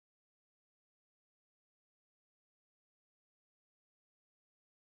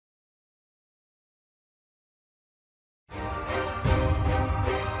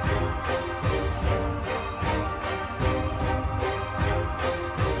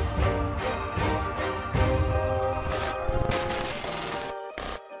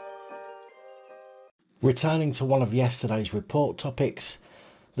Returning to one of yesterday's report topics,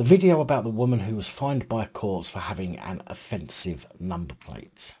 the video about the woman who was fined by courts for having an offensive number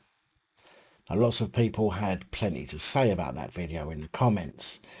plate. Now, lots of people had plenty to say about that video in the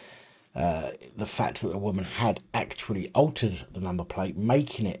comments. The fact that the woman had actually altered the number plate,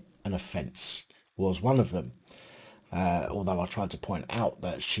 making it an offence, was one of them. Although I tried to point out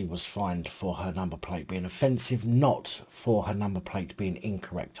that she was fined for her number plate being offensive, not for her number plate being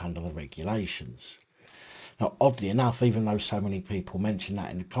incorrect under the regulations. Now, oddly enough, even though so many people mentioned that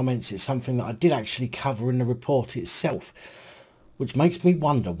in the comments, it's something that I did actually cover in the report itself, which makes me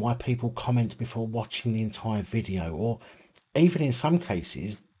wonder why people comment before watching the entire video, or even in some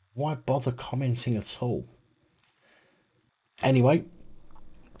cases, why bother commenting at all? Anyway,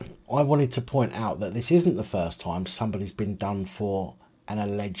 I wanted to point out that this isn't the first time somebody's been done for an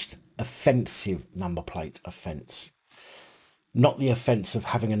alleged offensive number plate offence. Not the offence of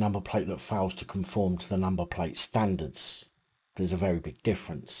having a number plate that fails to conform to the number plate standards. There's a very big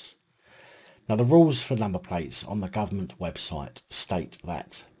difference. Now, the rules for number plates on the government website state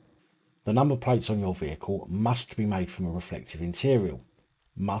that the number plates on your vehicle must be made from a reflective material,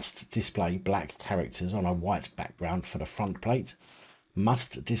 must display black characters on a white background for the front plate,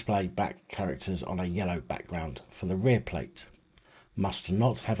 must display black characters on a yellow background for the rear plate, must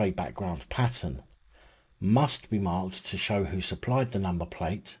not have a background pattern, must be marked to show who supplied the number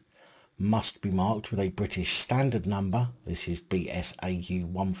plate, must be marked with a British standard number, this is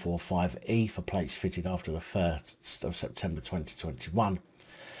BSAU 145E for plates fitted after the 1st of September 2021,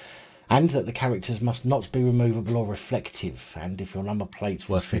 and that the characters must not be removable or reflective, and if your number plate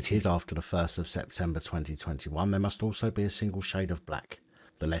was fitted after the 1st of September 2021, there must also be a single shade of black.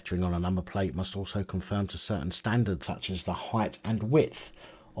 The lettering on a number plate must also conform to certain standards such as the height and width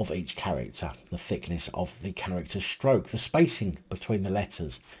of each character, the thickness of the character stroke, the spacing between the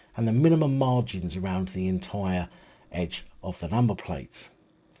letters, and the minimum margins around the entire edge of the number plate.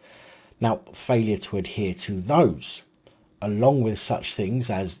 Now, failure to adhere to those, along with such things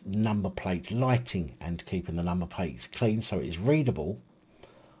as number plate lighting and keeping the number plates clean so it is readable,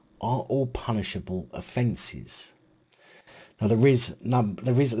 are all punishable offences. Now, there is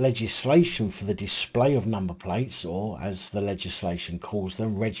legislation for the display of number plates, or as the legislation calls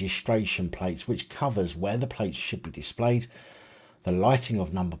them, registration plates, which covers where the plates should be displayed, the lighting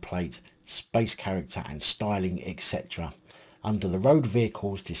of number plate, space character and styling, etc. under the Road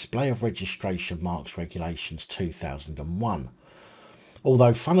Vehicles Display of Registration Marks Regulations 2001.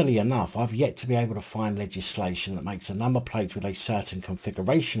 Although, funnily enough, I've yet to be able to find legislation that makes a number plate with a certain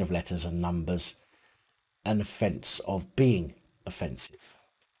configuration of letters and numbers an offence of being offensive.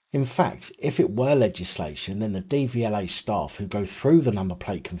 In fact, if it were legislation, then the DVLA staff who go through the number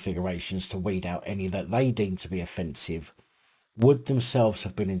plate configurations to weed out any that they deem to be offensive would themselves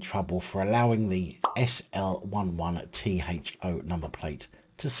have been in trouble for allowing the SL11THO number plate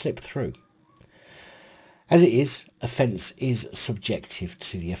to slip through. As it is, offence is subjective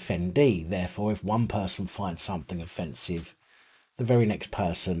to the offendee. Therefore, if one person finds something offensive, the very next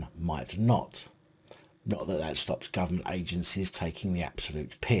person might not. Not that that stops government agencies taking the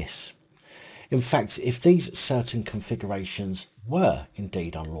absolute piss. In fact, if these certain configurations were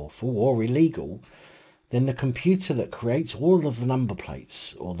indeed unlawful or illegal, then the computer that creates all of the number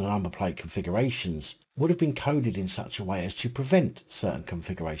plates or the number plate configurations would have been coded in such a way as to prevent certain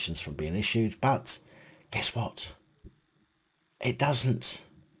configurations from being issued. But guess what? It doesn't.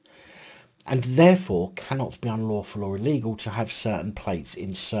 And therefore cannot be unlawful or illegal to have certain plates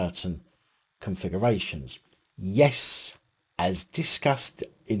in certain configurations. Yes, as discussed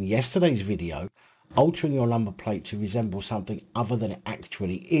in yesterday's video, altering your number plate to resemble something other than it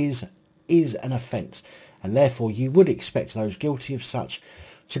actually is an offence, and therefore you would expect those guilty of such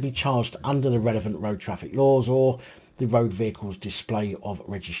to be charged under the relevant road traffic laws or the Road Vehicles Display of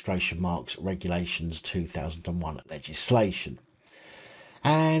Registration Marks Regulations 2001 legislation.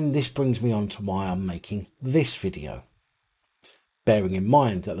 And this brings me on to why I'm making this video. Bearing in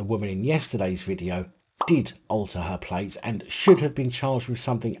mind that the woman in yesterday's video did alter her plates and should have been charged with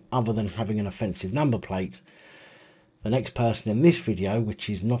something other than having an offensive number plate, the next person in this video,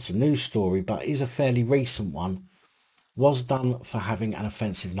 which is not a news story but is a fairly recent one, was done for having an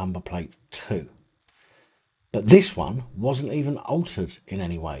offensive number plate too. But this one wasn't even altered in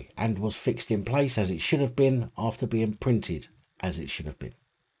any way and was fixed in place as it should have been after being printed as it should have been.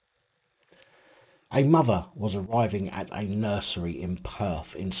 A mother was arriving at a nursery in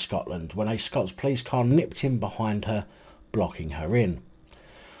Perth in Scotland when a Scots police car nipped in behind her, blocking her in.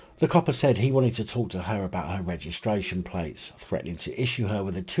 The copper said he wanted to talk to her about her registration plates, threatening to issue her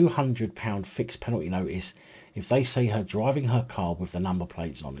with a £200 fixed penalty notice if they see her driving her car with the number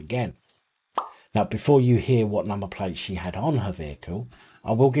plates on again. Now, before you hear what number plate she had on her vehicle,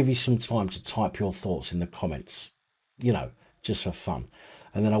 I will give you some time to type your thoughts in the comments, you know, just for fun.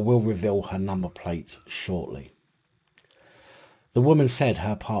 And then I will reveal her number plate shortly. The woman said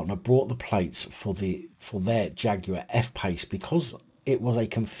her partner brought the plates for their Jaguar F-Pace because it was a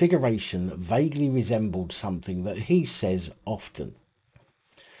configuration that vaguely resembled something that he says often.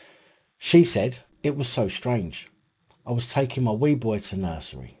 She said, "It was so strange. I was taking my wee boy to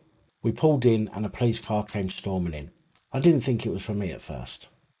nursery. We pulled in and a police car came storming in. I didn't think it was for me at first.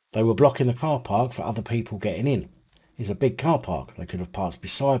 They were blocking the car park for other people getting in. It's a big car park. They could have parked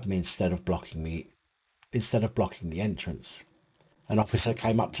beside me instead of blocking the entrance. An officer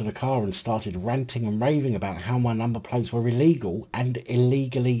came up to the car and started ranting and raving about how my number plates were illegal and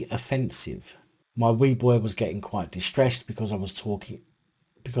illegally offensive. My wee boy was getting quite distressed because I was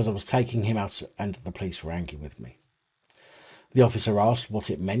taking him out and the police were angry with me. The officer asked what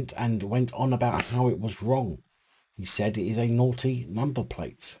it meant and went on about how it was wrong. He said it is a naughty number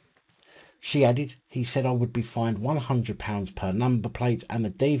plate. She added, he said I would be fined £100 per number plate and the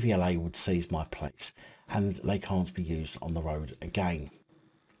DVLA would seize my plates and they can't be used on the road again."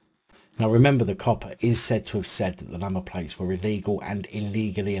 Now remember, the cop is said to have said that the number plates were illegal and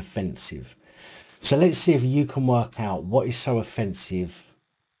illegally offensive. So let's see if you can work out what is so offensive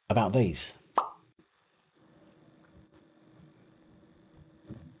about these.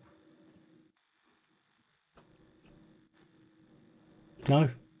 No?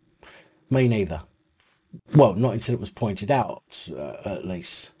 Me neither. Well, not until it was pointed out, at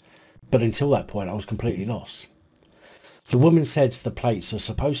least. But until that point, I was completely lost. The woman said the plates are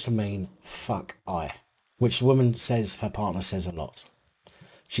supposed to mean fuck I, which the woman says her partner says a lot.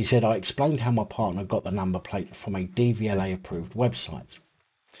 She said, "I explained how my partner got the number plate from a DVLA approved website.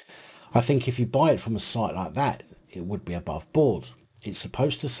 I think if you buy it from a site like that, it would be above board. It's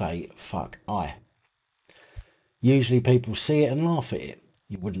supposed to say fuck I. Usually people see it and laugh at it.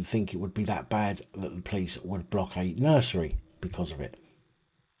 You wouldn't think it would be that bad that the police would block a nursery because of it."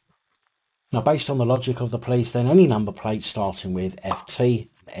 Now, based on the logic of the police, then any number plate starting with FT,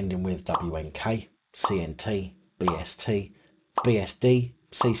 ending with WNK, CNT, BST, BSD,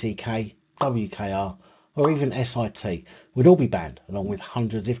 CCK, WKR, or even SIT would all be banned, along with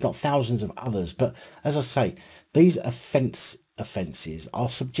hundreds, if not thousands of others. But as I say, these offences are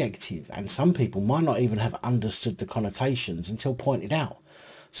subjective, and some people might not even have understood the connotations until pointed out.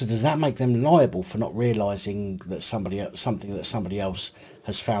 So does that make them liable for not realising that something that somebody else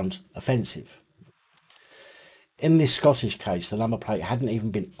has found offensive? In this Scottish case, the number plate hadn't even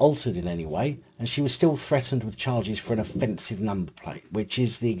been altered in any way, and she was still threatened with charges for an offensive number plate, which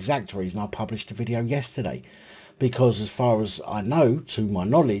is the exact reason I published a video yesterday. Because as far as I know, to my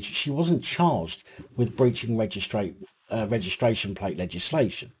knowledge, she wasn't charged with breaching registration plate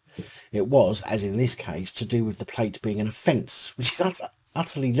legislation. It was, as in this case, to do with the plate being an offence, which is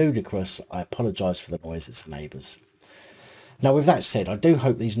utterly ludicrous. I apologise for the noise, it's the neighbours. Now, with that said, I do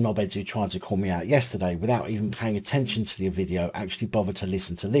hope these knobheads who tried to call me out yesterday without even paying attention to the video actually bothered to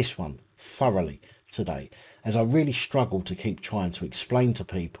listen to this one thoroughly today, as I really struggle to keep trying to explain to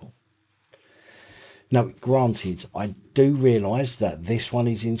people. Now, granted, I do realise that this one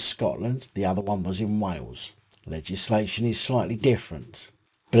is in Scotland, the other one was in Wales. Legislation is slightly different.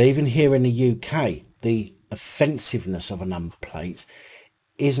 But even here in the UK, the offensiveness of a number plate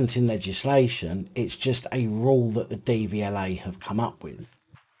isn't in legislation, it's just a rule that the DVLA have come up with.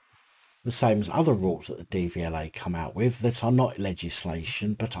 The same as other rules that the DVLA come out with that are not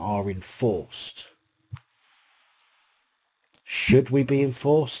legislation but are enforced. Should we be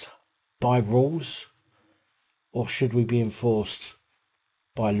enforced by rules, or should we be enforced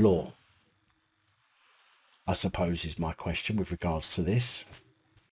by law? I suppose is my question with regards to this.